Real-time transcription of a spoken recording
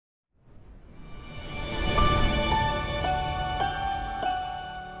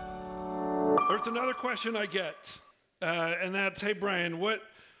There's another question I get, and that's, hey, Brian, what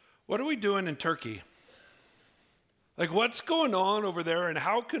are we doing in Turkey? Like, what's going on over there, and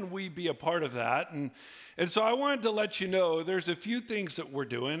how can we be a part of that? And so I wanted to let you know there's a few things that we're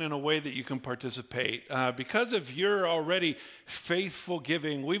doing in a way that you can participate. Because of your already faithful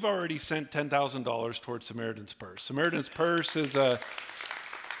giving, we've already sent $10,000 towards Samaritan's Purse. Samaritan's Purse is a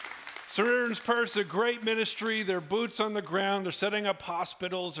great ministry. They're boots on the ground. They're setting up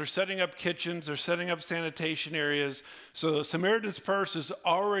hospitals. They're setting up kitchens. They're setting up sanitation areas. So Samaritan's Purse is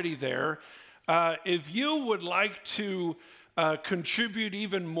already there. If you would like to contribute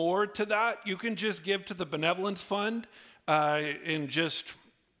even more to that, you can just give to the benevolence fund and just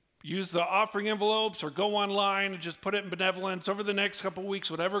use the offering envelopes or go online and just put it in benevolence. Over the next couple of weeks,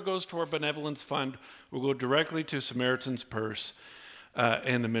 whatever goes to our benevolence fund will go directly to Samaritan's Purse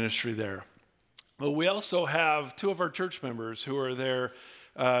and the ministry there. Well, we also have two of our church members who are there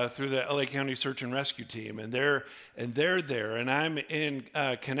through the LA County Search and Rescue Team, and they're there, and I'm in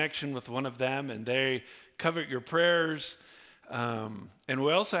connection with one of them, and they covet your prayers. And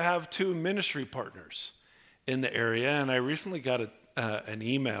we also have two ministry partners in the area, and I recently got an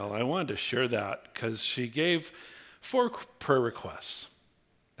email. I wanted to share that because she gave 4 prayer requests,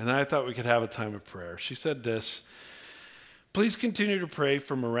 and I thought we could have a time of prayer. She said this: please continue to pray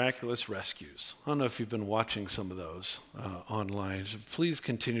for miraculous rescues. I don't know if you've been watching some of those online. Please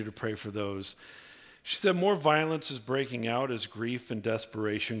continue to pray for those. She said more violence is breaking out as grief and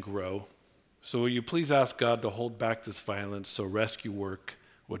desperation grow. So will you please ask God to hold back this violence so rescue work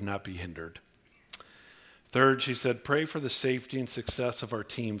would not be hindered. Third, she said, pray for the safety and success of our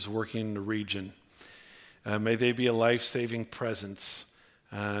teams working in the region. May they be a life-saving presence.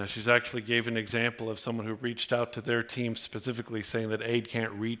 She's actually gave an example of someone who reached out to their team specifically saying that aid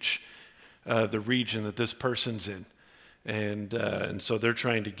can't reach the region that this person's in. And so they're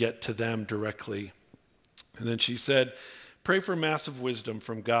trying to get to them directly. And then she said, pray for massive wisdom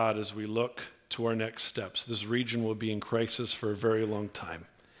from God as we look to our next steps. This region will be in crisis for a very long time.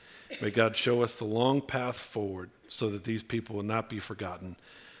 May God show us the long path forward so that these people will not be forgotten,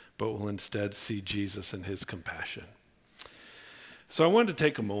 but will instead see Jesus and his compassion. So I wanted to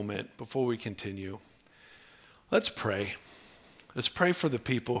take a moment before we continue. Let's pray. Let's pray for the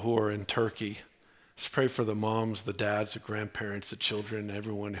people who are in Turkey. Let's pray for the moms, the dads, the grandparents, the children,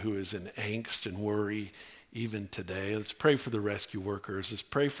 everyone who is in angst and worry even today. Let's pray for the rescue workers. Let's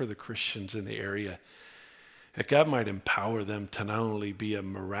pray for the Christians in the area, that God might empower them to not only be a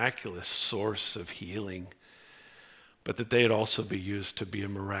miraculous source of healing, but that they'd also be used to be a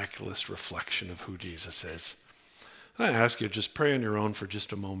miraculous reflection of who Jesus is. I ask you, just pray on your own for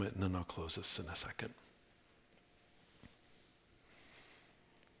just a moment, and then I'll close this in a second.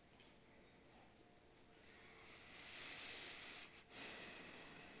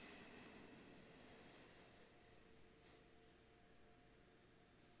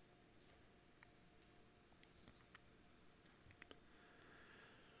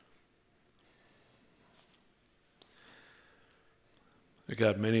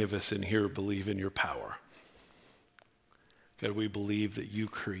 God, many of us in here believe in your power. God, we believe that you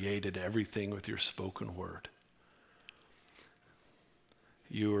created everything with your spoken word.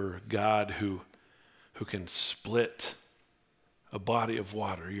 You are God who can split a body of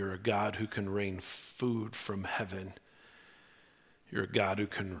water. You're a God who can rain food from heaven. You're a God who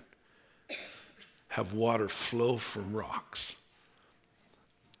can have water flow from rocks.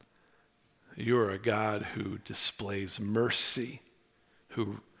 You are a God who displays mercy,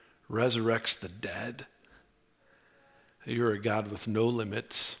 who resurrects the dead. You're a God with no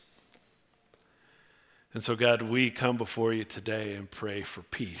limits. And so, God, we come before you today and pray for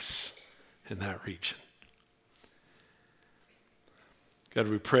peace in that region. God,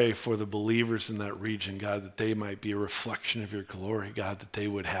 we pray for the believers in that region, God, that they might be a reflection of your glory, God, that they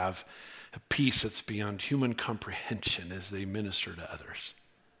would have a peace that's beyond human comprehension as they minister to others.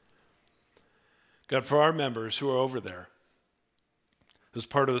 God, for our members who are over there, as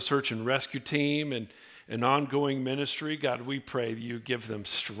part of the search and rescue team and an ongoing ministry, God, we pray that you give them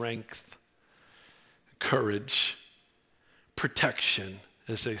strength, courage, protection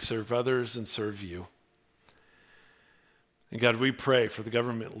as they serve others and serve you. And God, we pray for the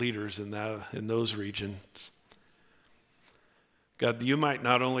government leaders in those regions. God, that you might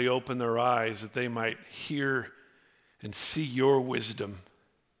not only open their eyes, that they might hear and see your wisdom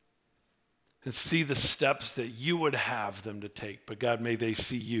and see the steps that you would have them to take. But God, may they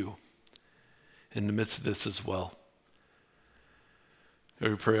see you in the midst of this as well.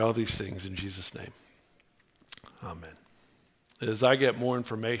 God, we pray all these things in Jesus' name. Amen. As I get more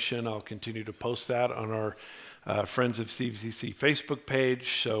information, I'll continue to post that on our Friends of CVCC Facebook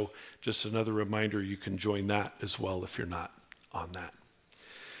page. So just another reminder, you can join that as well if you're not on that.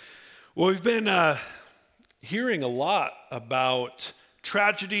 Well, we've been hearing a lot about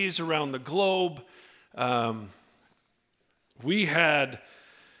tragedies around the globe. We had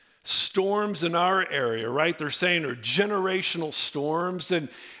storms in our area, right? They're saying are generational storms. And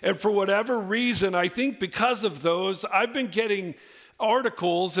for whatever reason, I think because of those, I've been getting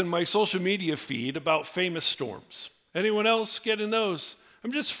articles in my social media feed about famous storms. Anyone else getting those?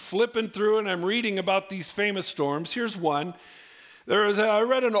 I'm just flipping through and I'm reading about these famous storms. Here's one. I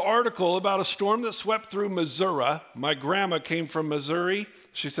read an article about a storm that swept through Missouri. My grandma came from Missouri.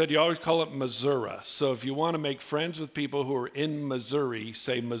 She said you always call it Missouri. So if you want to make friends with people who are in Missouri,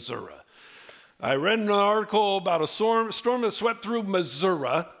 say Missouri. I read an article about a storm that swept through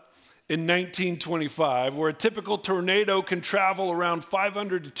Missouri in 1925, where a typical tornado can travel around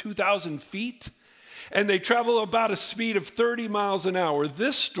 500 to 2,000 feet, and they travel about a speed of 30 miles an hour.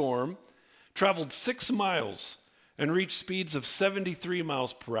 This storm traveled 6 miles and reached speeds of 73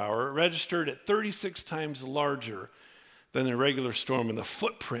 miles per hour, registered at 36 times larger than a regular storm, and the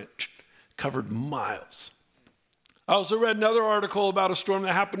footprint covered miles. I also read another article about a storm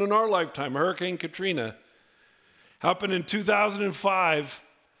that happened in our lifetime, Hurricane Katrina. Happened in 2005.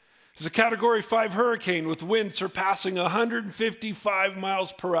 It's a Category 5 hurricane with winds surpassing 155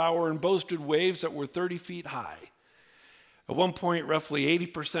 miles per hour and boasted waves that were 30 feet high. At one point, roughly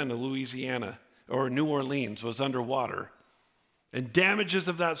 80% of Louisiana or New Orleans was underwater, and damages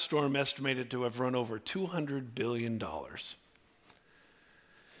of that storm estimated to have run over $200 billion.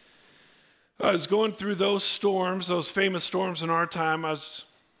 I was going through those storms, those famous storms in our time. I was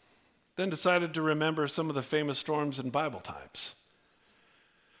then decided to remember some of the famous storms in Bible times.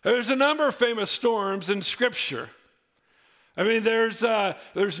 There's a number of famous storms in Scripture. I mean, there's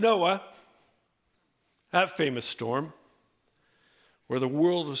Noah, that famous storm, where the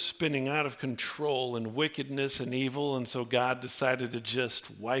world was spinning out of control in wickedness and evil, and so God decided to just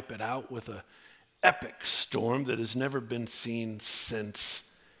wipe it out with an epic storm that has never been seen since.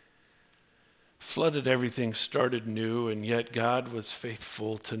 Flooded everything, started new, and yet God was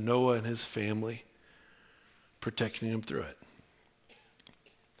faithful to Noah and his family, protecting him through it.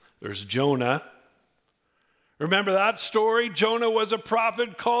 There's Jonah. Remember that story? Jonah was a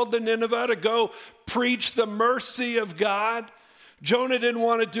prophet called to Nineveh to go preach the mercy of God. Jonah didn't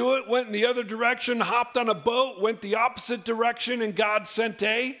want to do it, went in the other direction, hopped on a boat, went the opposite direction, and God sent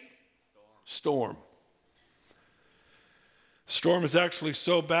a storm. Storm is actually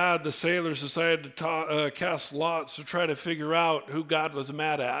so bad, the sailors decided to cast lots to try to figure out who God was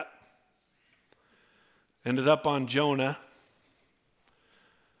mad at. Ended up on Jonah.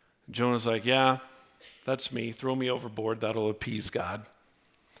 Jonah's like, yeah, that's me. Throw me overboard. That'll appease God.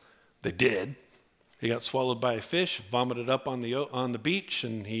 They did. He got swallowed by a fish, vomited up on the beach,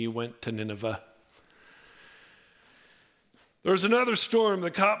 and he went to Nineveh. There was another storm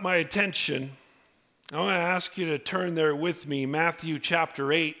that caught my attention. I want to ask you to turn there with me, Matthew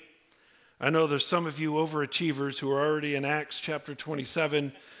chapter 8. I know there's some of you overachievers who are already in Acts chapter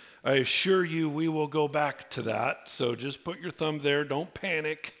 27. I assure you we will go back to that, so just put your thumb there. Don't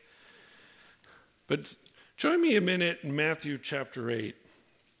panic. But join me a minute in Matthew chapter 8.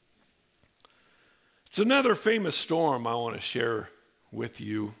 It's another famous storm I want to share with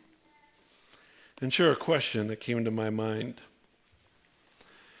you and share a question that came to my mind.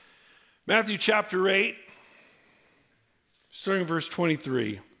 Matthew chapter 8, starting verse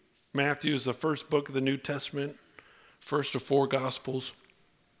 23. Matthew is the first book of the New Testament, first of 4 Gospels.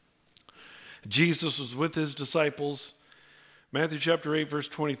 Jesus was with his disciples. Matthew chapter 8, verse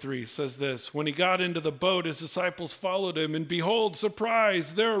 23 says this: When he got into the boat, his disciples followed him, and behold,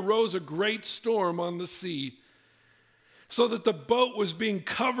 surprise, there arose a great storm on the sea, so that the boat was being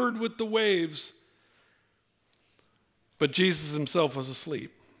covered with the waves. But Jesus himself was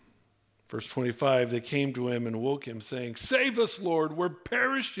asleep. Verse 25, they came to him and woke him, saying, Save us, Lord, we're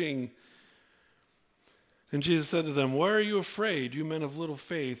perishing. And Jesus said to them, Why are you afraid, you men of little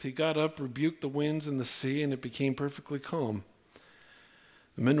faith? He got up, rebuked the winds and the sea, and it became perfectly calm.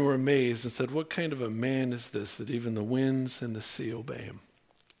 The men were amazed and said, What kind of a man is this that even the winds and the sea obey him?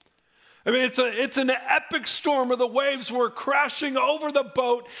 I mean, it's an epic storm where the waves were crashing over the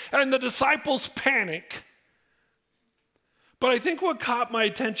boat and the disciples panic. But I think what caught my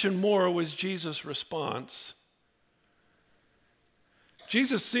attention more was Jesus' response.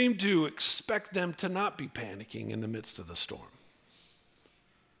 Jesus seemed to expect them to not be panicking in the midst of the storm.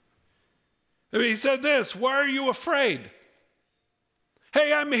 I mean, he said this, Why are you afraid?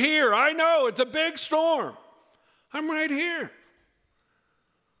 Hey, I'm here. I know it's a big storm. I'm right here.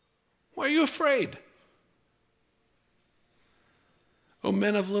 Why are you afraid? O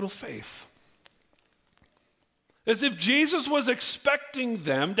men of little faith. As if Jesus was expecting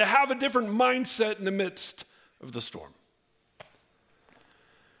them to have a different mindset in the midst of the storm.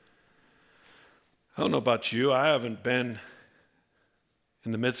 I don't know about you, I haven't been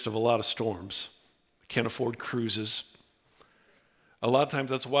in the midst of a lot of storms. I can't afford cruises. A lot of times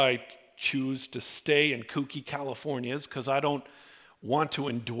that's why I choose to stay in kooky Californias, because I don't want to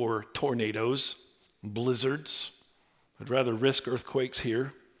endure tornadoes, blizzards. I'd rather risk earthquakes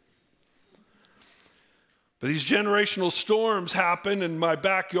here. But these generational storms happened and my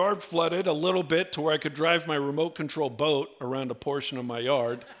backyard flooded a little bit to where I could drive my remote control boat around a portion of my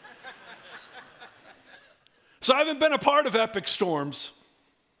yard. So I haven't been a part of epic storms,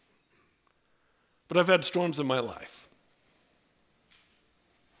 but I've had storms in my life.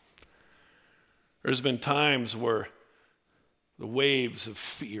 There's been times where the waves of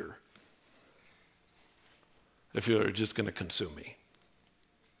fear, I feel, are just going to consume me.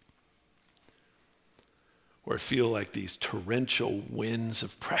 Or I feel like these torrential winds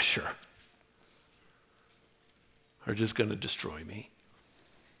of pressure are just going to destroy me.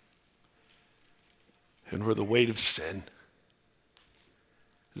 And where the weight of sin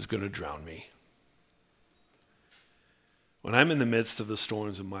is going to drown me. When I'm in the midst of the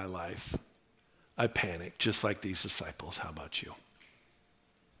storms of my life, I panic just like these disciples. How about you?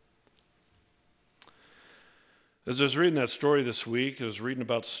 As I was reading that story this week, I was reading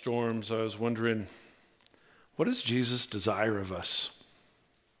about storms, I was wondering, what does Jesus desire of us?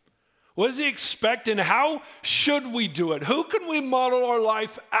 What does he expect, and how should we do it? Who can we model our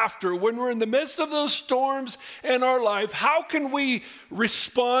life after when we're in the midst of those storms in our life? How can we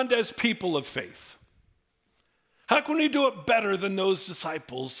respond as people of faith? How can we do it better than those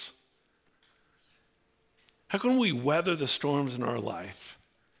disciples? How can we weather the storms in our life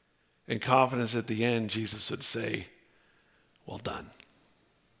in confidence at the end Jesus would say, well done.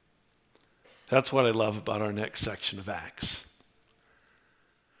 That's what I love about our next section of Acts.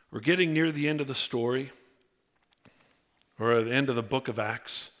 We're getting near the end of the story, or at the end of the book of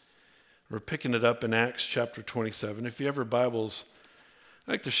Acts. We're picking it up in Acts chapter 27. If you have your Bibles,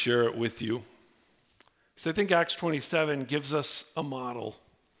 I'd like to share it with you. So I think Acts 27 gives us a model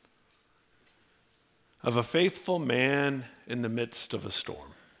of a faithful man in the midst of a storm.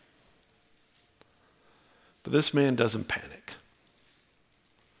 But this man doesn't panic.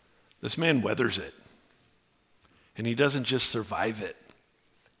 This man weathers it. And he doesn't just survive it.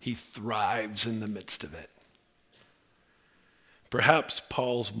 He thrives in the midst of it. Perhaps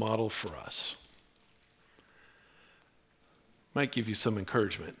Paul's model for us might give you some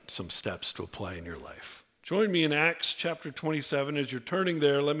encouragement, some steps to apply in your life. Join me in Acts chapter 27. As you're turning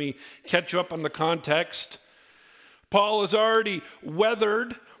there, let me catch you up on the context. Paul has already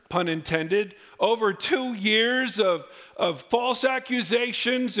weathered, pun intended, over 2 years of false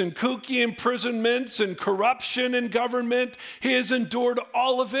accusations and kooky imprisonments and corruption in government. He has endured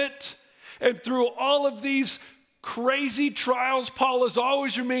all of it. And through all of these crazy trials, Paul has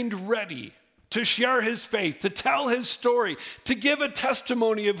always remained ready to share his faith, to tell his story, to give a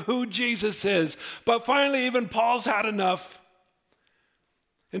testimony of who Jesus is. But finally, even Paul's had enough.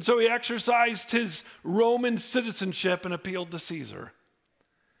 And so he exercised his Roman citizenship and appealed to Caesar.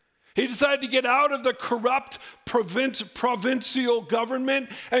 He decided to get out of the corrupt provincial government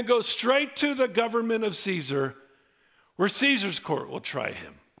and go straight to the government of Caesar, where Caesar's court will try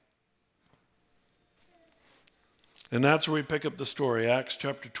him. And that's where we pick up the story, Acts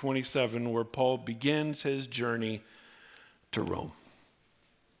chapter 27, where Paul begins his journey to Rome.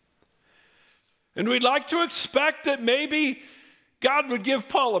 And we'd like to expect that maybe God would give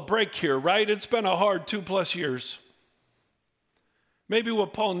Paul a break here, right? It's been a hard 2+ years. Maybe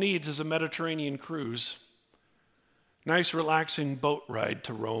what Paul needs is a Mediterranean cruise. Nice, relaxing boat ride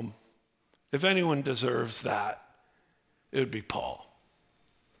to Rome. If anyone deserves that, it would be Paul.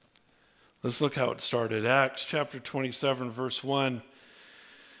 Let's look how it started. Acts chapter 27, verse 1.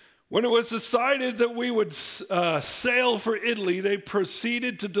 When it was decided that we would sail for Italy, they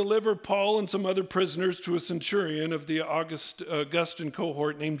proceeded to deliver Paul and some other prisoners to a centurion of the Augustan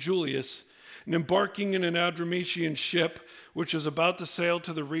cohort named Julius. And embarking in an Adramyttian ship, which was about to sail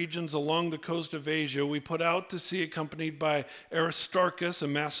to the regions along the coast of Asia, we put out to sea accompanied by Aristarchus, a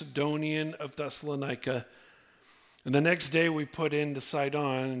Macedonian of Thessalonica. And the next day we put into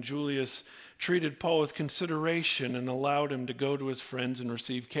Sidon, and Julius treated Paul with consideration and allowed him to go to his friends and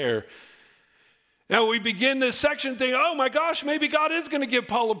receive care. Now we begin this section thinking, oh my gosh, maybe God is going to give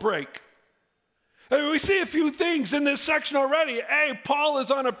Paul a break. And we see a few things in this section already. A, Paul is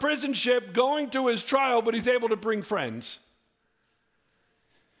on a prison ship going to his trial, but he's able to bring friends.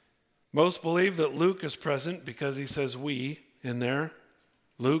 Most believe that Luke is present because he says we in there.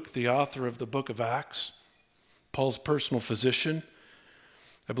 Luke, the author of the book of Acts, Paul's personal physician.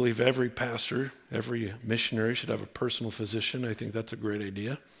 I believe every pastor, every missionary should have a personal physician. I think that's a great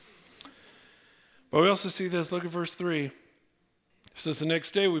idea. But we also see this. Look at verse 3. It says, the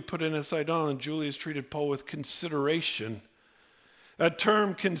next day we put in a Sidon, and Julius treated Paul with consideration. That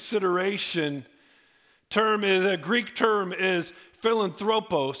term, consideration, a Greek term is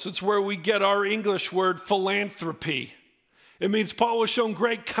philanthropos. It's where we get our English word philanthropy. It means Paul was shown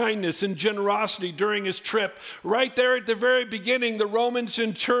great kindness and generosity during his trip. Right there at the very beginning, the Roman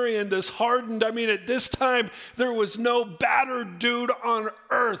centurion, this hardened, at this time, there was no badder dude on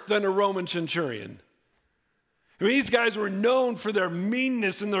earth than a Roman centurion. These guys were known for their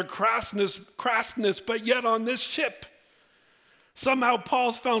meanness and their crassness, but yet on this ship, somehow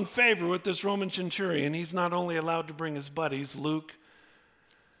Paul's found favor with this Roman centurion. He's not only allowed to bring his buddies, Luke,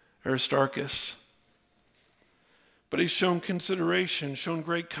 Aristarchus, but he's shown consideration, shown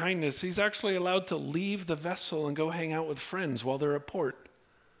great kindness. He's actually allowed to leave the vessel and go hang out with friends while they're at port.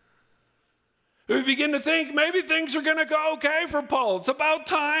 We begin to think maybe things are going to go okay for Paul. It's about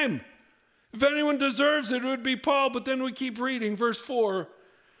time. If anyone deserves it, it would be Paul. But then we keep reading, verse 4.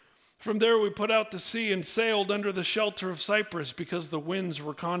 From there we put out to sea and sailed under the shelter of Cyprus because the winds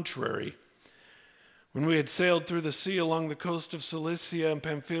were contrary. When we had sailed through the sea along the coast of Cilicia and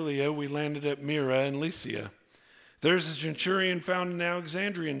Pamphylia, we landed at Myra and Lycia. There's a centurion found an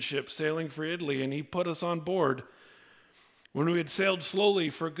Alexandrian ship sailing for Italy, and he put us on board. When we had sailed slowly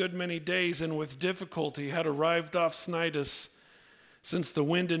for a good many days and with difficulty had arrived off Cnidus, since the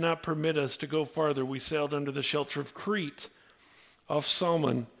wind did not permit us to go farther, we sailed under the shelter of Crete, off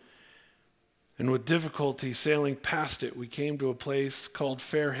Salmon, and with difficulty sailing past it, we came to a place called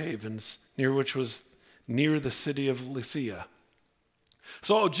Fair Havens, which was near the city of Lycia.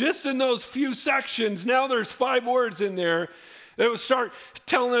 So just in those few sections, now there's 5 words in there that would start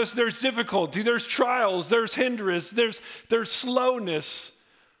telling us there's difficulty, there's trials, there's hindrance, there's slowness.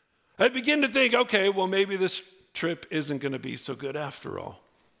 I begin to think, okay, well, maybe this trip isn't going to be so good after all.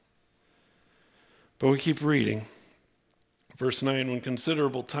 But we keep reading. Verse 9, when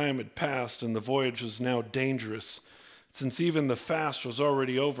considerable time had passed and the voyage was now dangerous, since even the fast was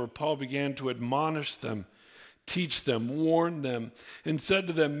already over, Paul began to admonish them, teach them, warn them, and said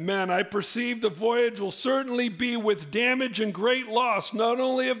to them, men, I perceive the voyage will certainly be with damage and great loss, not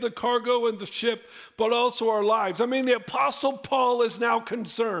only of the cargo and the ship, but also our lives. The Apostle Paul is now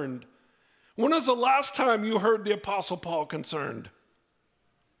concerned. When was the last time you heard the Apostle Paul concerned?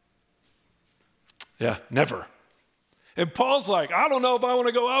 Yeah, never. And Paul's like, I don't know if I want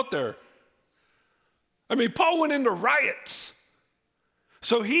to go out there. Paul went into riots.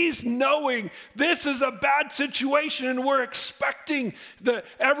 So he's knowing this is a bad situation and we're expecting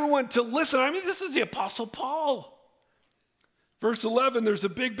everyone to listen. This is the Apostle Paul. Verse 11, there's a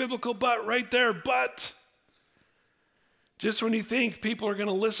big biblical but right there. But just when you think people are going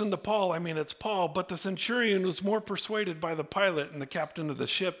to listen to Paul, it's Paul. But the centurion was more persuaded by the pilot and the captain of the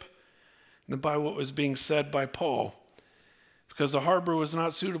ship than by what was being said by Paul. Because the harbor was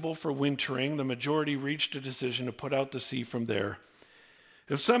not suitable for wintering, the majority reached a decision to put out to sea from there.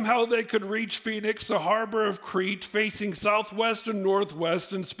 If somehow they could reach Phoenix, the harbor of Crete, facing southwest and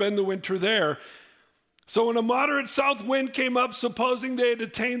northwest, and spend the winter there. So when a moderate south wind came up, supposing they had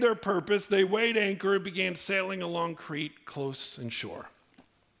attained their purpose, they weighed anchor and began sailing along Crete, close inshore.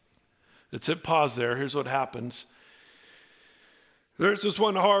 Let's hit pause there. Here's what happens. There's this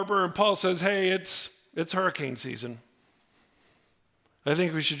one harbor, and Paul says, hey, it's hurricane season. I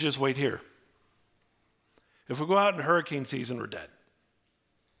think we should just wait here. If we go out in hurricane season, we're dead.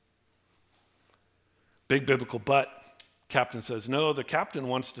 Big biblical but. Captain says, no, the captain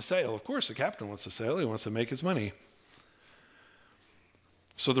wants to sail. Of course the captain wants to sail. He wants to make his money.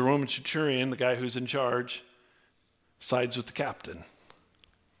 So the Roman centurion, the guy who's in charge, sides with the captain.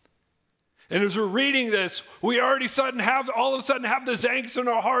 And as we're reading this, we already all of a sudden have this angst in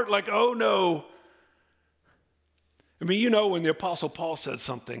our heart like, oh no. When the Apostle Paul says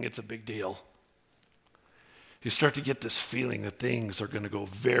something, it's a big deal. You start to get this feeling that things are going to go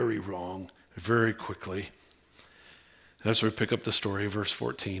very wrong very quickly. That's where we pick up the story, verse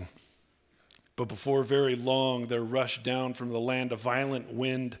 14. But before very long, there rushed down from the land a violent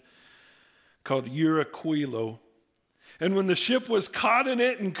wind called Euraquilo. And when the ship was caught in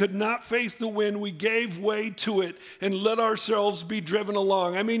it and could not face the wind, we gave way to it and let ourselves be driven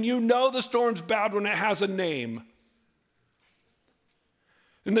along. The storm's bad when it has a name.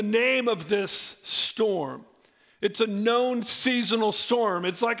 And the name of this storm, it's a known seasonal storm.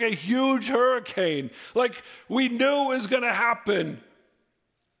 It's like a huge hurricane, like we knew was going to happen.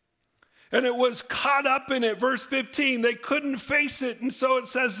 And it was caught up in it. Verse 15, they couldn't face it. And so it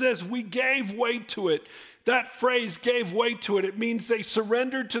says this, we gave way to it. That phrase, gave way to it, it means they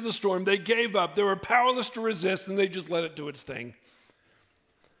surrendered to the storm. They gave up. They were powerless to resist, and they just let it do its thing.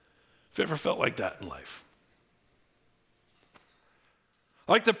 Have you ever felt like that in life?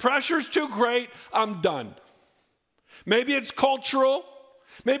 Like the pressure's too great, I'm done. Maybe it's cultural.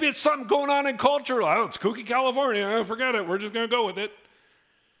 Maybe it's something going on in culture. Oh, it's kooky California. Oh, forget it. We're just going to go with it.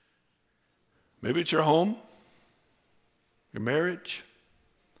 Maybe it's your home, your marriage,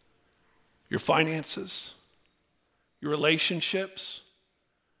 your finances, your relationships.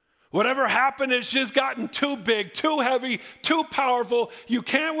 Whatever happened, it's just gotten too big, too heavy, too powerful. You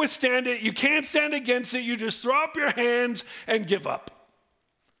can't withstand it. You can't stand against it. You just throw up your hands and give up.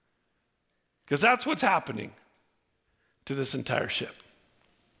 Because that's what's happening to this entire ship.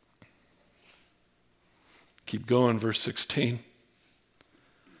 Keep going, verse 16.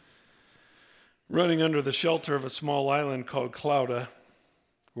 Running under the shelter of a small island called Clauda,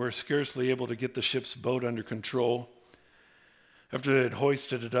 we're scarcely able to get the ship's boat under control. After they had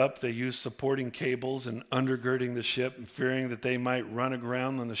hoisted it up, they used supporting cables and undergirding the ship, and fearing that they might run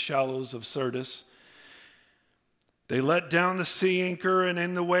aground on the shallows of Syrtis. They let down the sea anchor and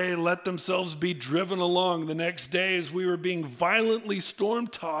in the way let themselves be driven along. The next day, as we were being violently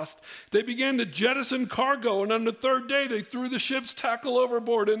storm-tossed, they began to jettison cargo, and on the third day they threw the ship's tackle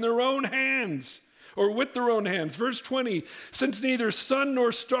overboard in their own hands, or with their own hands. Verse 20, since neither sun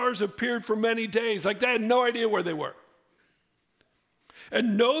nor stars appeared for many days, like they had no idea where they were.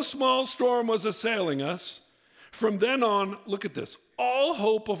 And no small storm was assailing us. From then on, look at this, all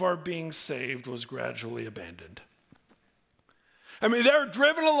hope of our being saved was gradually abandoned. I mean, they're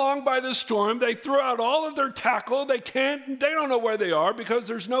driven along by the storm. They threw out all of their tackle. They don't know where they are because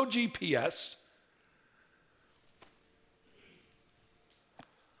there's no GPS.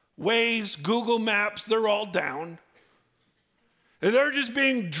 Waze, Google Maps, they're all down. And they're just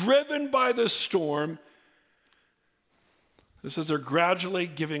being driven by the storm. This is they're gradually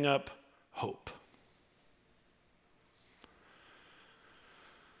giving up hope.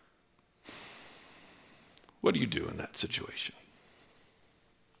 What do you do in that situation?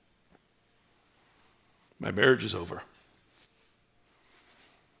 My marriage is over.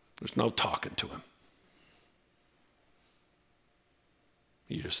 There's no talking to him.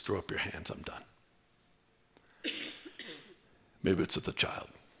 You just throw up your hands, I'm done. Maybe it's with a child.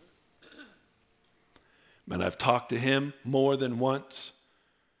 Man, I've talked to him more than once.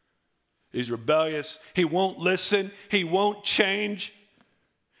 He's rebellious. He won't listen. He won't change.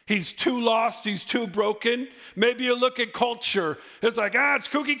 He's too lost. He's too broken. Maybe you look at culture. It's like, it's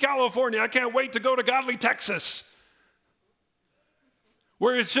kooky California. I can't wait to go to godly Texas.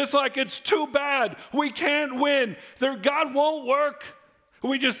 Where it's just like, it's too bad. We can't win. God won't work.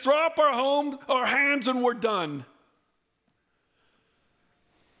 We just throw up our hands, and we're done.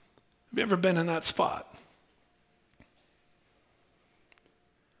 Have you ever been in that spot?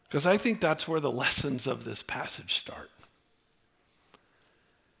 Because I think that's where the lessons of this passage start.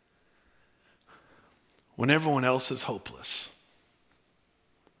 When everyone else is hopeless,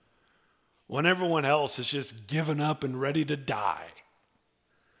 when everyone else is just given up and ready to die,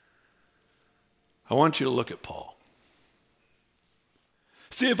 I want you to look at Paul.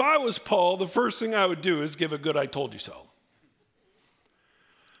 See, if I was Paul, the first thing I would do is give a good I told you so.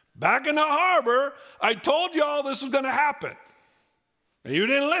 Back in the harbor, I told you all this was going to happen, and you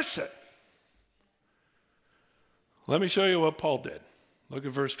didn't listen. Let me show you what Paul did. Look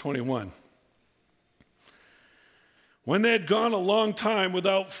at verse 21. When they had gone a long time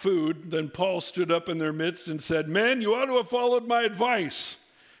without food, then Paul stood up in their midst and said, men, you ought to have followed my advice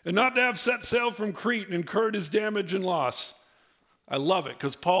and not to have set sail from Crete and incurred his damage and loss. I love it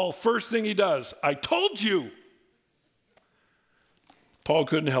because Paul, first thing he does, I told you. Paul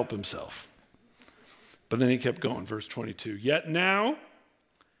couldn't help himself. But then he kept going, verse 22. Yet now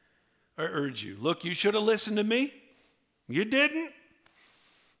I urge you, look, you should have listened to me. You didn't.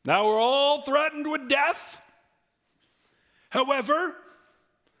 Now we're all threatened with death. However,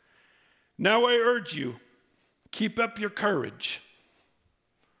 now I urge you, keep up your courage.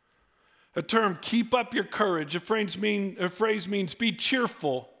 A term, keep up your courage, a phrase means be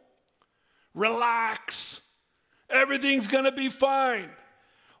cheerful, relax, everything's going to be fine.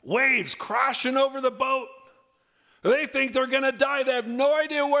 Waves crashing over the boat. They think they're going to die. They have no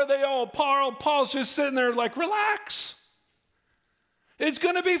idea where they are. Paul's just sitting there like, relax. It's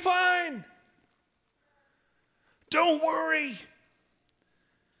going to be fine. Don't worry.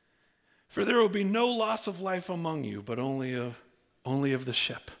 For there will be no loss of life among you, but only of the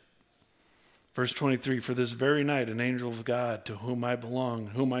ship. Verse 23, for this very night, an angel of God to whom I belong,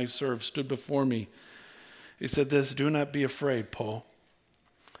 whom I serve, stood before me. He said this, do not be afraid, Paul.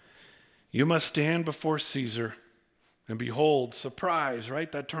 You must stand before Caesar. And behold, surprise,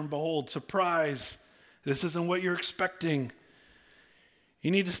 right? That term, behold, surprise. This isn't what you're expecting. You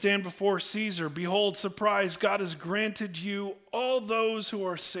need to stand before Caesar. Behold, surprise, God has granted you all those who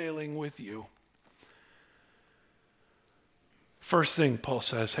are sailing with you. First thing Paul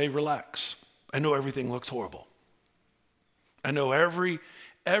says, hey, relax. I know everything looks horrible. I know every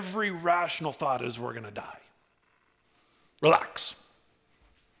rational thought is we're going to die. Relax.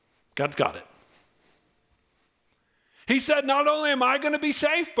 God's got it. He said, not only am I going to be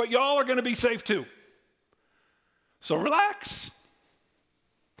safe, but y'all are going to be safe too. So relax.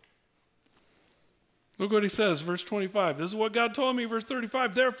 Look what he says, verse 25. This is what God told me, verse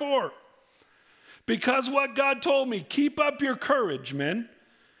 35. Therefore, because what God told me, keep up your courage, men.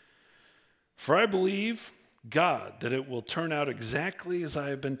 For I believe God that it will turn out exactly as I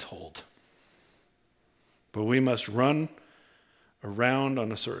have been told. But we must run around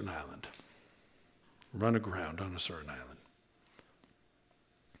on a certain island. Run aground on a certain island.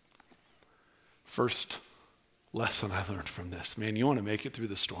 First lesson I learned from this, man, you want to make it through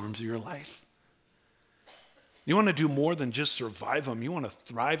the storms of your life? You want to do more than just survive them. You want to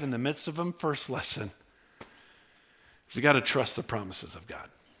thrive in the midst of them? First lesson is you got to trust the promises of God.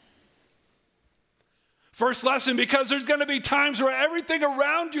 First lesson, because there's going to be times where everything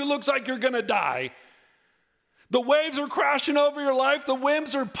around you looks like you're going to die. The waves are crashing over your life. The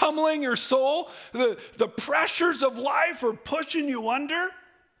winds are pummeling your soul. The pressures of life are pushing you under.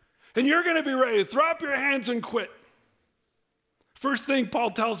 And you're going to be ready to throw up your hands and quit. First thing Paul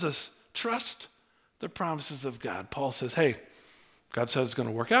tells us, trust the promises of God. Paul says, hey, God said it's going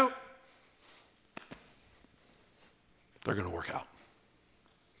to work out. They're going to work out.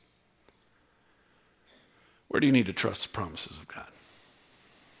 Where do you need to trust the promises of God?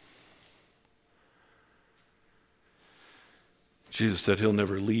 Jesus said he'll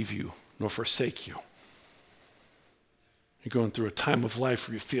never leave you nor forsake you. You're going through a time of life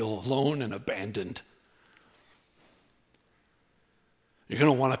where you feel alone and abandoned. You're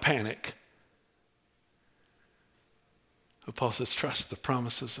going to want to panic. But Paul says, trust the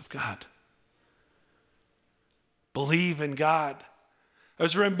promises of God. Believe in God. I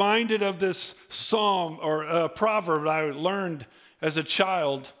was reminded of this psalm or proverb I learned as a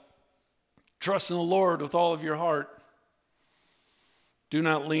child. Trust in the Lord with all of your heart. Do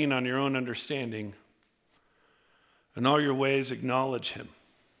not lean on your own understanding. In all your ways acknowledge him.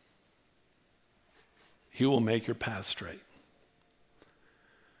 He will make your path straight.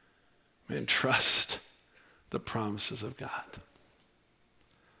 Man, trust the promises of God.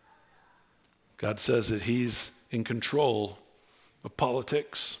 God says that he's in control of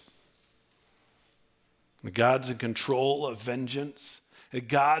politics. God's in control of vengeance.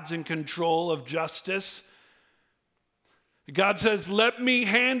 God's in control of justice. God says, let me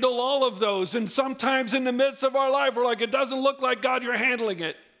handle all of those. And sometimes in the midst of our life, we're like, it doesn't look like God, you're handling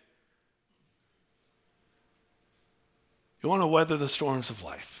it. You want to weather the storms of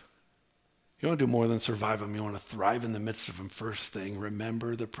life. You want to do more than survive them. You want to thrive in the midst of them. First thing,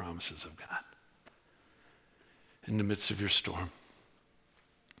 remember the promises of God in the midst of your storm.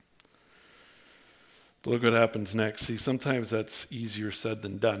 But look what happens next. See, sometimes that's easier said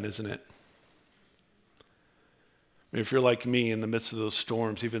than done, isn't it? I mean, if you're like me in the midst of those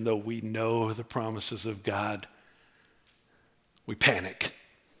storms, even though we know the promises of God, we panic.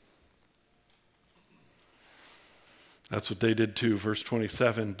 That's what they did too, verse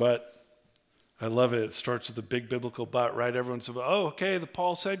 27. But I love it. It starts with a big biblical but, right? Everyone's like, oh, okay,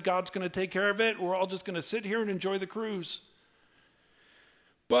 Paul said God's going to take care of it. We're all just going to sit here and enjoy the cruise.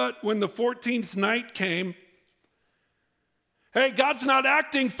 But when the 14th night came, hey, God's not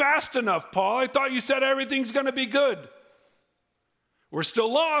acting fast enough, Paul. I thought you said everything's going to be good. We're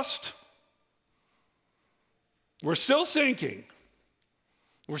still lost. We're still sinking.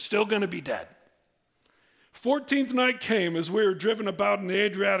 We're still going to be dead. 14th night came as we were driven about in the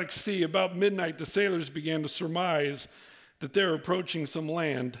Adriatic Sea. About midnight, the sailors began to surmise that they were approaching some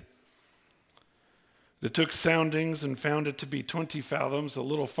land. They took soundings and found it to be 20 fathoms. A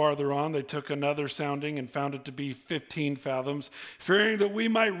little farther on, they took another sounding and found it to be 15 fathoms. Fearing that we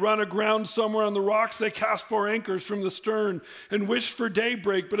might run aground somewhere on the rocks, they cast 4 anchors from the stern and wished for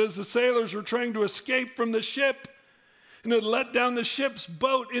daybreak. But as the sailors were trying to escape from the ship and had let down the ship's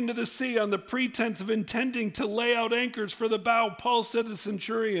boat into the sea on the pretense of intending to lay out anchors for the bow, Paul said to the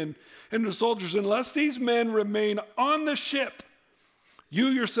centurion and the soldiers, unless these men remain on the ship, you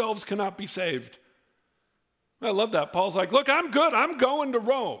yourselves cannot be saved. I love that. Paul's like, look, I'm good. I'm going to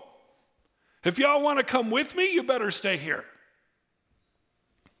Rome. If y'all want to come with me, you better stay here.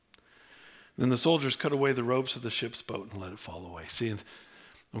 Then the soldiers cut away the ropes of the ship's boat and let it fall away. See,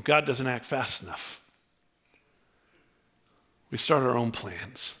 when God doesn't act fast enough, we start our own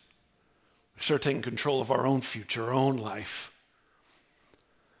plans. We start taking control of our own future, our own life.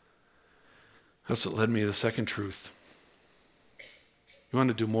 That's what led me to the second truth. You want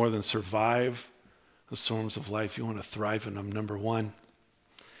to do more than survive the storms of life. You want to thrive in them. Number one,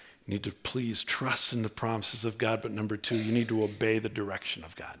 you need to please trust in the promises of God. But number two, you need to obey the direction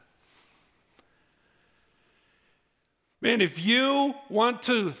of God. Man, if you want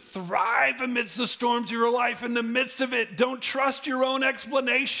to thrive amidst the storms of your life, in the midst of it, don't trust your own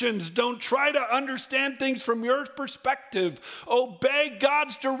explanations. Don't try to understand things from your perspective. Obey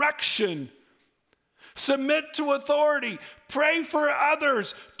God's direction. Submit to authority. Pray for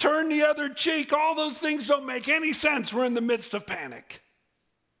others. Turn the other cheek. All those things don't make any sense. We're in the midst of panic.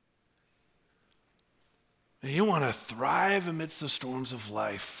 And you want to thrive amidst the storms of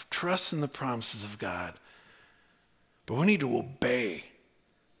life. Trust in the promises of God. But we need to obey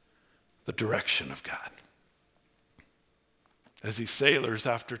the direction of God. As these sailors,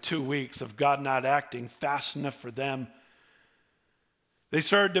 after 2 weeks of God not acting fast enough for them, they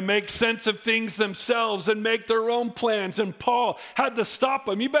started to make sense of things themselves and make their own plans. And Paul had to stop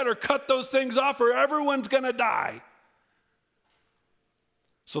them. You better cut those things off or everyone's going to die.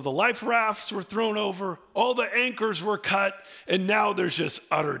 So the life rafts were thrown over, all the anchors were cut, and now there's just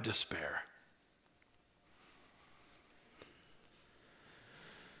utter despair.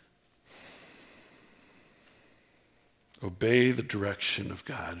 Obey the direction of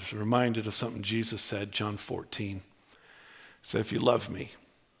God. I was reminded of something Jesus said, John 14. He said, if you love me,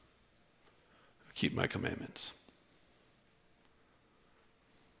 keep my commandments.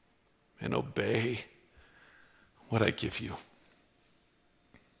 And obey what I give you.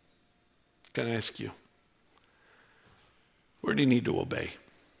 Can I ask you, where do you need to obey?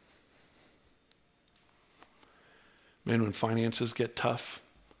 Man, when finances get tough,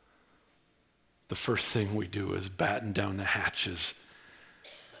 the first thing we do is batten down the hatches.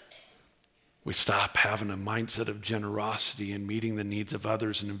 We stop having a mindset of generosity and meeting the needs of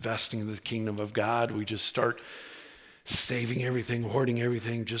others and investing in the kingdom of God. We just start saving everything, hoarding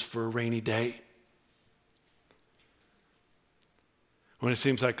everything just for a rainy day. When it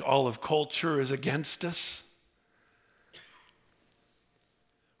seems like all of culture is against us,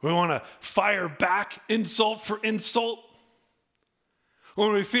 we want to fire back insult for insult.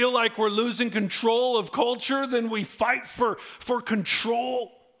 When we feel like we're losing control of culture, then we fight for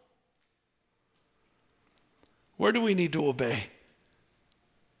control. Where do we need to obey?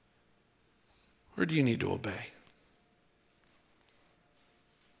 Where do you need to obey?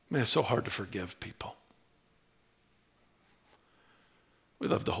 Man, it's so hard to forgive people. We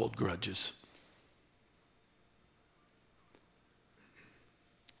love to hold grudges.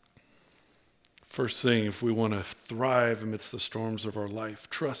 First thing, if we want to thrive amidst the storms of our life,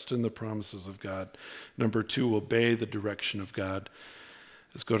 trust in the promises of God. Number two, obey the direction of God.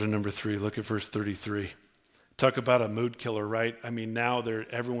 Let's go to number three. Look at verse 33. Talk about a mood killer, right? I mean, now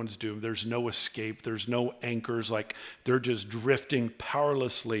everyone's doomed. There's no escape. There's no anchors. Like they're just drifting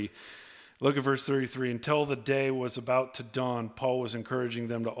powerlessly. Look at verse 33. Until the day was about to dawn, Paul was encouraging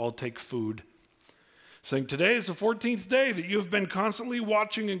them to all take food, saying, today is the 14th day that you have been constantly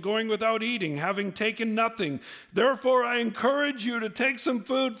watching and going without eating, having taken nothing. Therefore, I encourage you to take some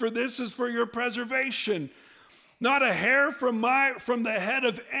food, for this is for your preservation. Not a hair from the head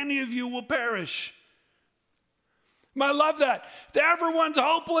of any of you will perish. I love that. Everyone's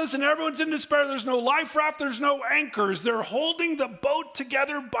hopeless and everyone's in despair. There's no life raft. There's no anchors. They're holding the boat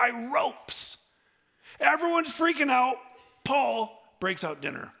together by ropes. Everyone's freaking out. Paul breaks out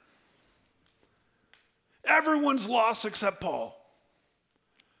dinner. Everyone's lost except Paul.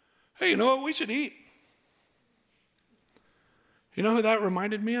 Hey, you know what? We should eat. You know who that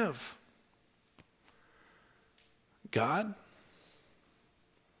reminded me of? God.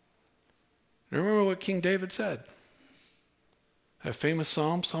 Remember what King David said? That famous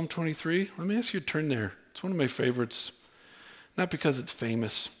Psalm, Psalm 23. Let me ask you to turn there. It's one of my favorites. Not because it's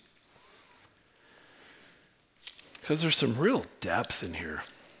famous. Because there's some real depth in here.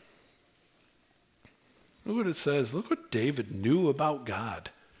 Look what it says. Look what David knew about God.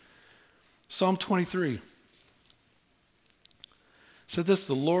 Psalm 23. It said this,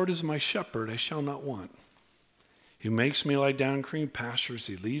 the Lord is my shepherd, I shall not want. He makes me lie down in green pastures.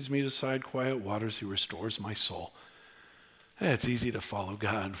 He leads me beside quiet waters. He restores my soul. Hey, it's easy to follow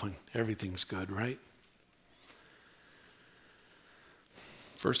God when everything's good, right?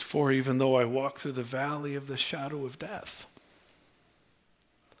 Verse 4, even though I walk through the valley of the shadow of death.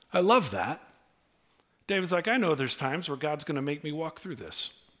 I love that. David's like, I know there's times where God's going to make me walk through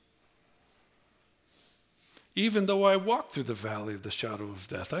this. Even though I walk through the valley of the shadow of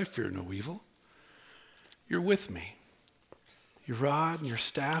death, I fear no evil. You're with me. Your rod and your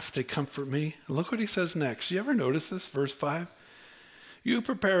staff, they comfort me. And look what he says next. You ever notice this? Verse 5. You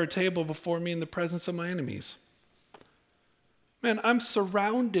prepare a table before me in the presence of my enemies. Man, I'm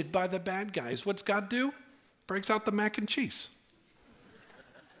surrounded by the bad guys. What's God do? Breaks out the mac and cheese.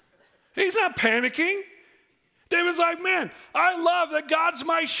 He's not panicking. David's like, man, I love that God's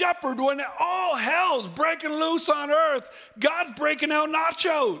my shepherd. When all hell's breaking loose on earth, God's breaking out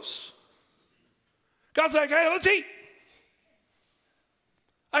nachos. God's like, hey, let's eat.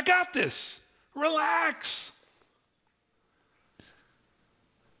 I got this. Relax.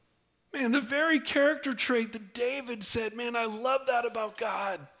 Man, the very character trait that David said, man, I love that about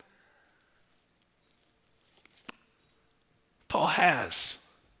God. Paul has,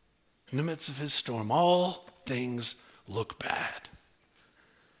 in the midst of his storm, all things look bad.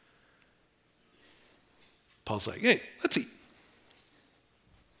 Paul's like, hey, let's eat.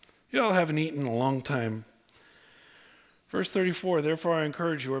 You all haven't eaten in a long time. Verse 34, therefore I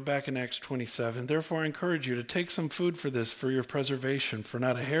encourage you, we're back in Acts 27, therefore I encourage you to take some food for this, for your preservation, for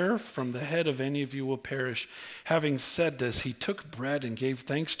not a hair from the head of any of you will perish. Having said this, he took bread and gave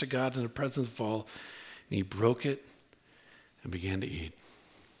thanks to God in the presence of all, and he broke it and began to eat.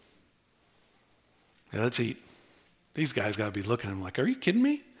 Yeah, let's eat. These guys got to be looking at him like, are you kidding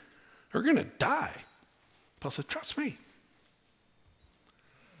me? We're going to die. Paul said, trust me.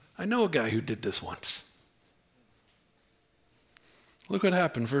 I know a guy who did this once. Look what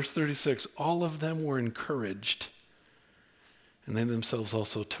happened, verse 36. All of them were encouraged, and they themselves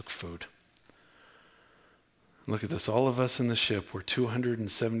also took food. Look at this. All of us in the ship were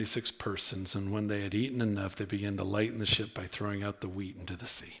 276 persons, and when they had eaten enough, they began to lighten the ship by throwing out the wheat into the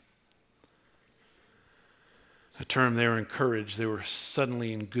sea. A term, they were encouraged. They were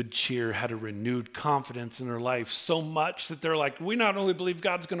suddenly in good cheer, had a renewed confidence in their life, so much that they're like, we not only believe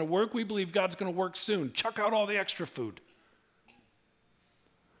God's going to work, we believe God's going to work soon. Chuck out all the extra food.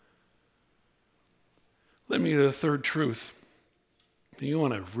 Let me to the third truth. Do you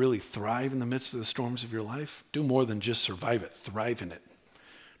want to really thrive in the midst of the storms of your life? Do more than just survive it. Thrive in it.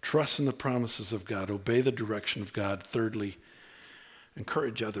 Trust in the promises of God. Obey the direction of God. Thirdly,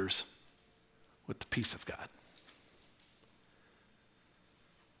 encourage others with the peace of God.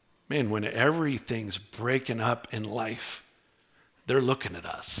 Man, when everything's breaking up in life, they're looking at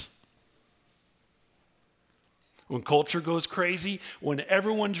us. When culture goes crazy, when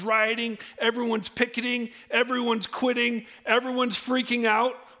everyone's rioting, everyone's picketing, everyone's quitting, everyone's freaking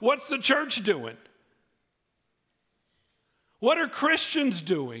out, what's the church doing? What are Christians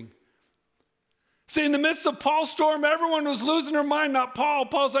doing? See, in the midst of Paul's storm, everyone was losing their mind, not Paul.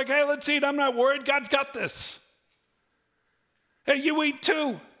 Paul's like, hey, let's eat. I'm not worried. God's got this. Hey, you eat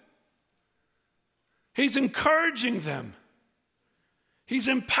too. He's encouraging them. He's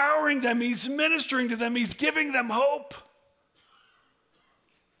empowering them. He's ministering to them. He's giving them hope.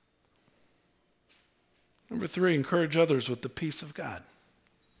 Number 3, encourage others with the peace of God.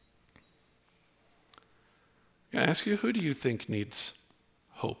 Can I ask you, who do you think needs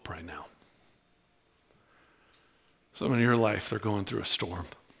hope right now? Some in your life, they're going through a storm.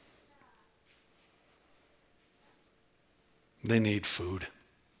 They need food.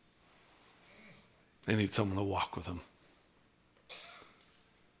 They need someone to walk with them.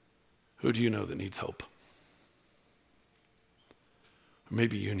 Who do you know that needs hope? Or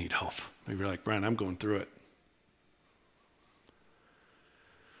maybe you need hope. Maybe you're like, Brian, I'm going through it.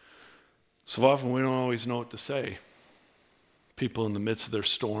 So often we don't always know what to say. People in the midst of their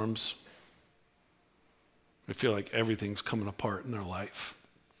storms, they feel like everything's coming apart in their life.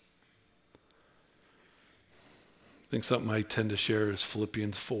 I think something I tend to share is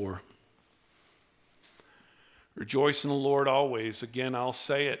Philippians 4. Rejoice in the Lord always. Again, I'll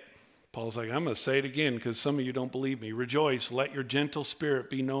say it. Paul's like, I'm going to say it again because some of you don't believe me. Rejoice, let your gentle spirit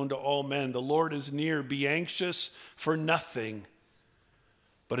be known to all men. The Lord is near. Be anxious for nothing,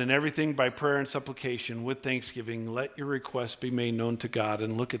 but in everything by prayer and supplication with thanksgiving, let your requests be made known to God.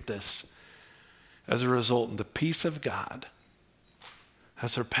 And look at this. As a result, the peace of God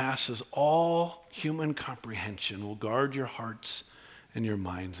that surpasses all human comprehension will guard your hearts and your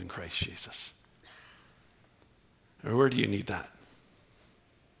minds in Christ Jesus. Or where do you need that?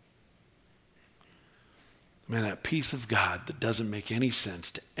 Man, that peace of God that doesn't make any sense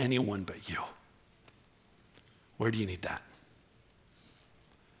to anyone but you. Where do you need that?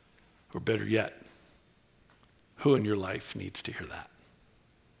 Or better yet, who in your life needs to hear that?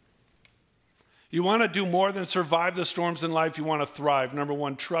 You want to do more than survive the storms in life. You want to thrive. Number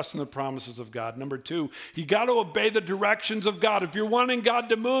one, trust in the promises of God. Number two, you got to obey the directions of God. If you're wanting God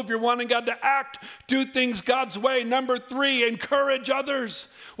to move, you're wanting God to act, do things God's way. Number three, encourage others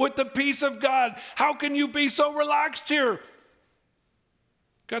with the peace of God. How can you be so relaxed here?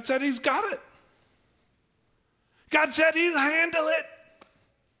 God said he's got it. God said he'll handle it.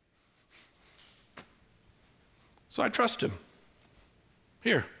 So I trust him.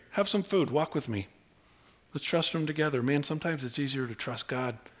 Here, have some food. Walk with me. Let's trust him together. Man, sometimes it's easier to trust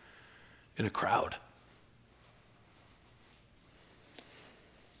God in a crowd.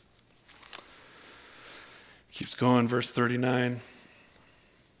 Keeps going, verse 39.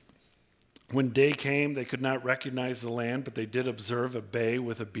 When day came, they could not recognize the land, but they did observe a bay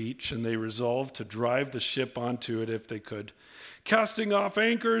with a beach, and they resolved to drive the ship onto it if they could. Casting off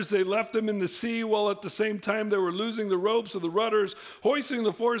anchors, they left them in the sea, while at the same time they were loosing the ropes of the rudders, hoisting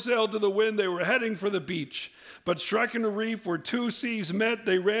the foresail to the wind. They were heading for the beach. But striking a reef where two seas met,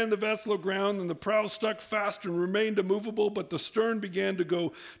 they ran the vessel aground, and the prow stuck fast and remained immovable, but the stern began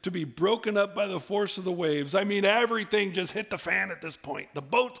to be broken up by the force of the waves. I mean, everything just hit the fan at this point. The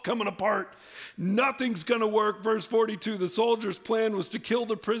boat's coming apart. Nothing's going to work. Verse 42, the soldiers' plan was to kill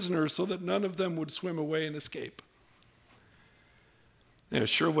the prisoners so that none of them would swim away and escape. A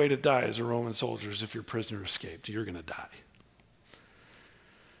sure way to die as a Roman soldier is if your prisoner escaped. You're going to die.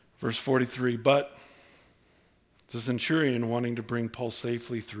 Verse 43, but the centurion, wanting to bring Paul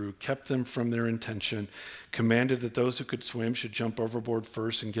safely through, kept them from their intention, commanded that those who could swim should jump overboard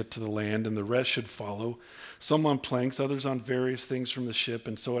first and get to the land, and the rest should follow, some on planks, others on various things from the ship,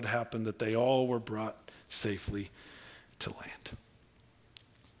 and so it happened that they all were brought safely to land.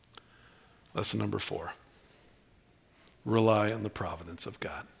 Lesson number 4. Rely on the providence of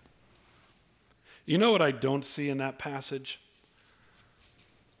God. You know what I don't see in that passage?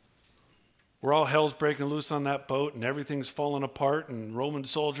 Where all hell's breaking loose on that boat and everything's falling apart and Roman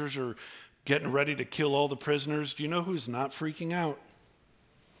soldiers are getting ready to kill all the prisoners. Do you know who's not freaking out?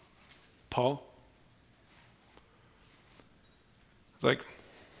 Paul. It's like,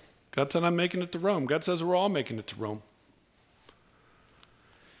 God said I'm making it to Rome. God says we're all making it to Rome.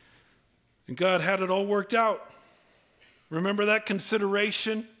 And God had it all worked out. Remember that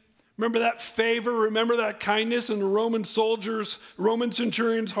consideration? Remember that favor? Remember that kindness in the Roman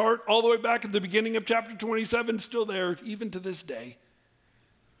centurion's heart, all the way back at the beginning of chapter 27, still there, even to this day.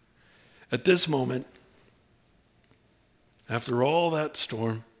 At this moment, after all that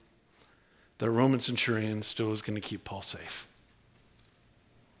storm, the Roman centurion still was going to keep Paul safe.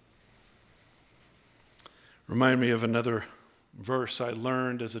 Remind me of another verse I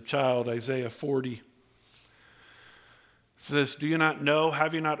learned as a child, Isaiah 40. It says, do you not know,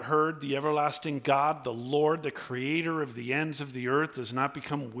 have you not heard, the everlasting God, the Lord, the creator of the ends of the earth, does not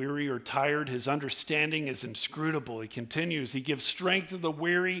become weary or tired. His understanding is inscrutable. He continues, he gives strength to the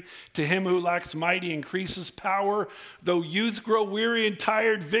weary. To him who lacks might, he increases power. Though youth grow weary and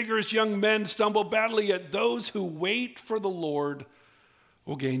tired, vigorous young men stumble badly, yet those who wait for the Lord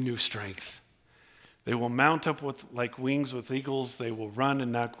will gain new strength. They will mount up like wings with eagles. They will run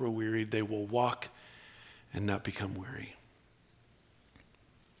and not grow weary. They will walk and not become weary.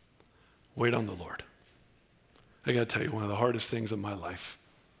 Wait on the Lord. I got to tell you, one of the hardest things in my life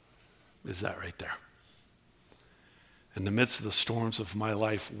is that right there. In the midst of the storms of my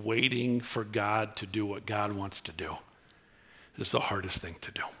life, waiting for God to do what God wants to do is the hardest thing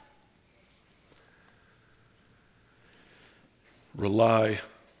to do. Rely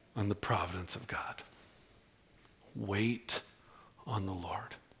on the providence of God. Wait on the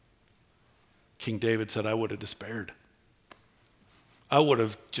Lord. King David said, I would have despaired. I would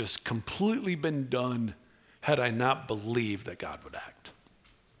have just completely been done had I not believed that God would act.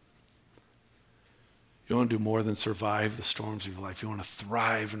 You want to do more than survive the storms of your life. You want to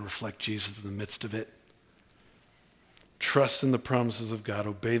thrive and reflect Jesus in the midst of it. Trust in the promises of God.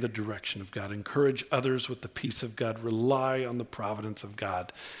 Obey the direction of God. Encourage others with the peace of God. Rely on the providence of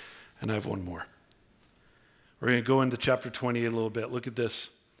God. And I have one more. We're going to go into chapter 28 a little bit. Look at this.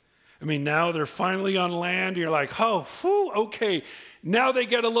 I mean, now they're finally on land. You're like, oh, whew, okay. Now they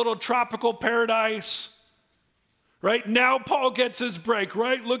get a little tropical paradise, right? Now Paul gets his break,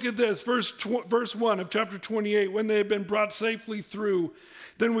 right? Look at this, verse 1 of chapter 28. When they had been brought safely through,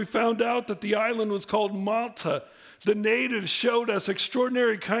 then we found out that the island was called Malta. The natives showed us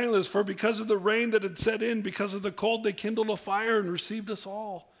extraordinary kindness, for because of the rain that had set in, because of the cold, they kindled a fire and received us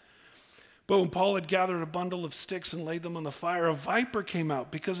all. But when Paul had gathered a bundle of sticks and laid them on the fire, a viper came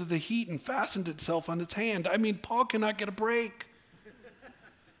out because of the heat and fastened itself on its hand. I mean, Paul cannot get a break.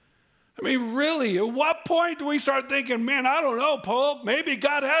 I mean, really, at what point do we start thinking, man, I don't know, Paul, maybe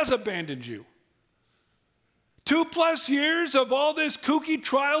God has abandoned you? 2+ years of all this kooky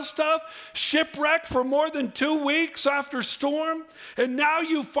trial stuff, shipwrecked for more than 2 weeks after storm, and now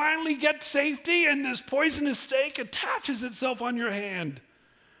you finally get safety and this poisonous snake attaches itself on your hand.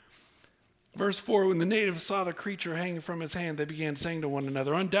 Verse 4, when the natives saw the creature hanging from his hand, they began saying to one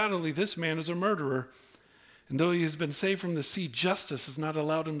another, undoubtedly this man is a murderer. And though he has been saved from the sea, justice has not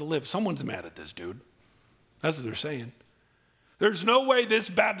allowed him to live. Someone's mad at this dude. That's what they're saying. There's no way this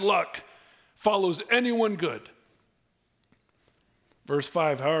bad luck follows anyone good. Verse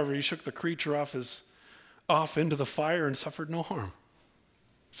 5, however, he shook the creature off into the fire and suffered no harm.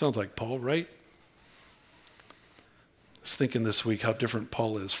 Sounds like Paul, right? I was thinking this week how different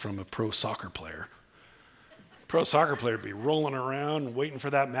Paul is from a pro soccer player. Pro soccer player would be rolling around and waiting for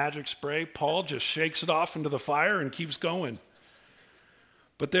that magic spray. Paul just shakes it off into the fire and keeps going.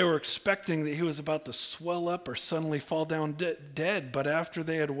 But they were expecting that he was about to swell up or suddenly fall down dead. But after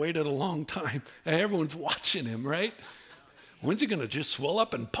they had waited a long time, everyone's watching him, right? When's he going to just swell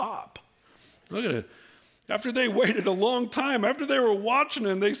up and pop? Look at it. After they waited a long time, after they were watching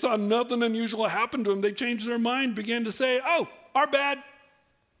him, they saw nothing unusual happen to him. They changed their mind, began to say, oh, our bad.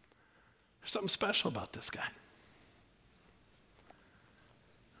 There's something special about this guy.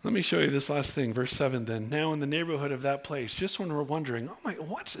 Let me show you this last thing, verse 7 then. Now in the neighborhood of that place, just when we're wondering, oh my,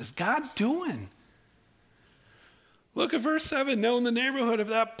 what's this God doing? Look at verse 7. Now in the neighborhood of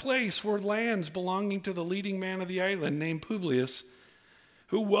that place were lands belonging to the leading man of the island named Publius,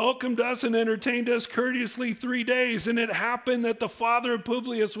 who welcomed us and entertained us courteously 3 days. And it happened that the father of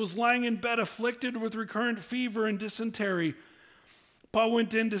Publius was lying in bed afflicted with recurrent fever and dysentery. Paul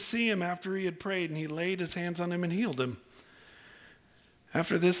went in to see him after he had prayed, and he laid his hands on him and healed him.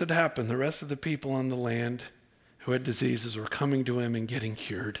 After this had happened, the rest of the people on the land who had diseases were coming to him and getting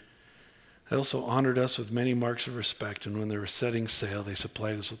cured. They also honored us with many marks of respect, and when they were setting sail, they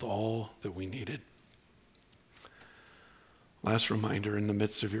supplied us with all that we needed. Last reminder in the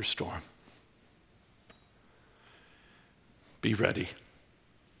midst of your storm. Be ready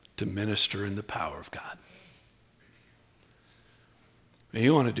to minister in the power of God. And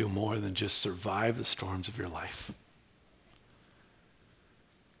you want to do more than just survive the storms of your life.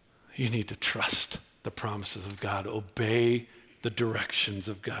 You need to trust the promises of God, obey the directions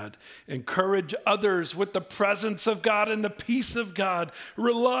of God, encourage others with the presence of God and the peace of God,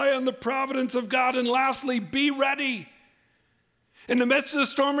 rely on the providence of God, and lastly, be ready in the midst of the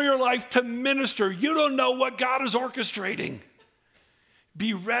storm of your life to minister. You don't know what God is orchestrating.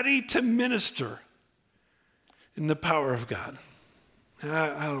 Be ready to minister in the power of God.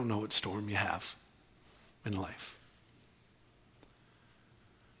 I don't know what storm you have in life.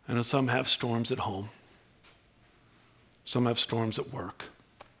 I know some have storms at home. Some have storms at work.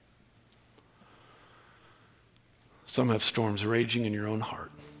 Some have storms raging in your own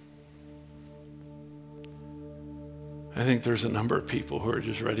heart. I think there's a number of people who are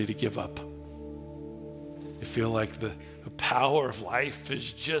just ready to give up. You feel like the power of life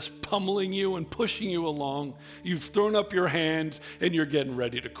is just pummeling you and pushing you along. You've thrown up your hands and you're getting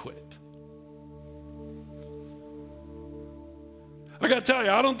ready to quit. I got to tell you,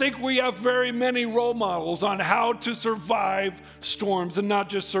 I don't think we have very many role models on how to survive storms, and not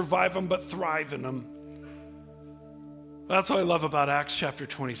just survive them, but thrive in them. That's what I love about Acts chapter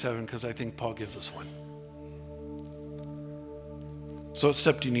 27, because I think Paul gives us one. So what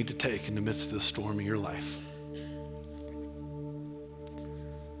step do you need to take in the midst of the storm of your life?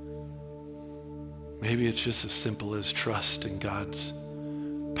 Maybe it's just as simple as trust in God's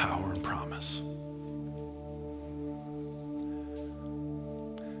power and promise.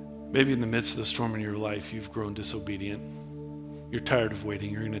 Maybe in the midst of the storm in your life, you've grown disobedient. You're tired of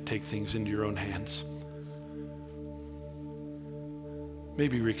waiting. You're going to take things into your own hands.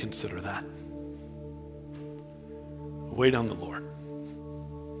 Maybe reconsider that. Wait on the Lord.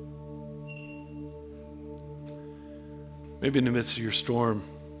 Maybe in the midst of your storm,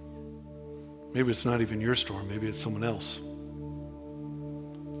 maybe it's not even your storm, maybe it's someone else,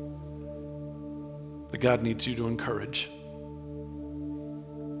 that God needs you to encourage.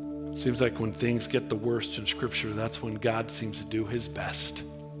 Seems like when things get the worst in Scripture, that's when God seems to do his best.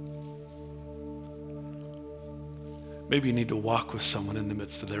 Maybe you need to walk with someone in the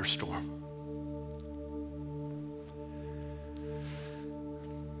midst of their storm.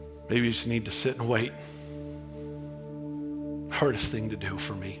 Maybe you just need to sit and wait. Hardest thing to do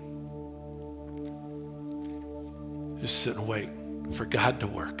for me. Just sit and wait for God to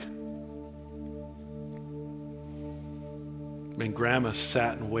work. I mean, Grandma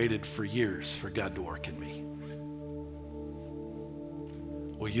sat and waited for years for God to work in me.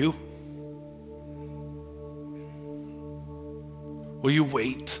 Will you? Will you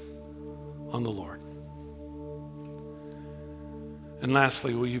wait on the Lord? And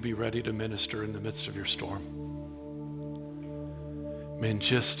lastly, will you be ready to minister in the midst of your storm? Man,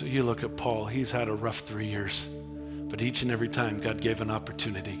 you look at Paul, he's had a rough 3 years, but each and every time God gave an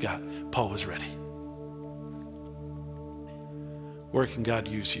opportunity, Paul was ready. Where can God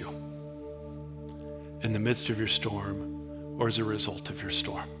use you? In the midst of your storm or as a result of your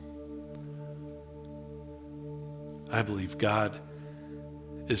storm? I believe God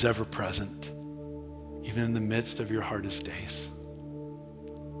is ever present, even in the midst of your hardest days.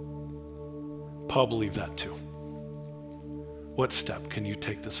 Paul believed that too. What step can you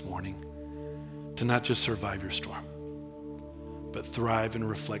take this morning to not just survive your storm, but thrive and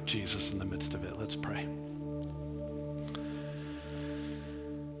reflect Jesus in the midst of it? Let's pray.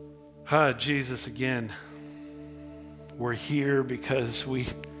 Jesus, again, we're here because we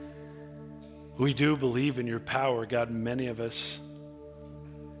do believe in your power, God. Many of us,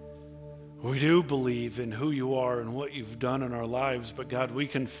 we do believe in who you are and what you've done in our lives, but God, we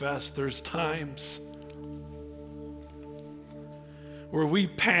confess there's times where we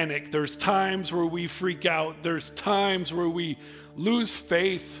panic. There's times where we freak out. There's times where we lose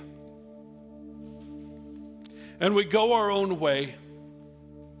faith and we go our own way.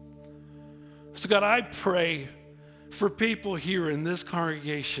 So God, I pray for people here in this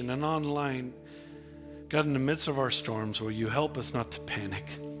congregation and online, God, in the midst of our storms, will you help us not to panic?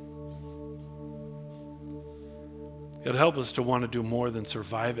 God, help us to want to do more than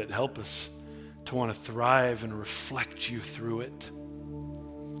survive it. Help us to want to thrive and reflect you through it.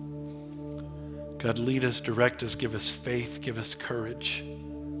 God, lead us, direct us, give us faith, give us courage.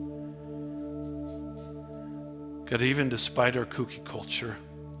 God, even despite our kooky culture,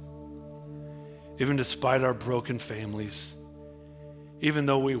 even despite our broken families, even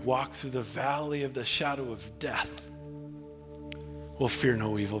though we walk through the valley of the shadow of death, we'll fear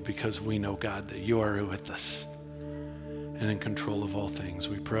no evil because we know, God, that you are with us and in control of all things.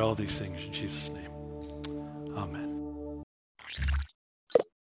 We pray all these things in Jesus' name.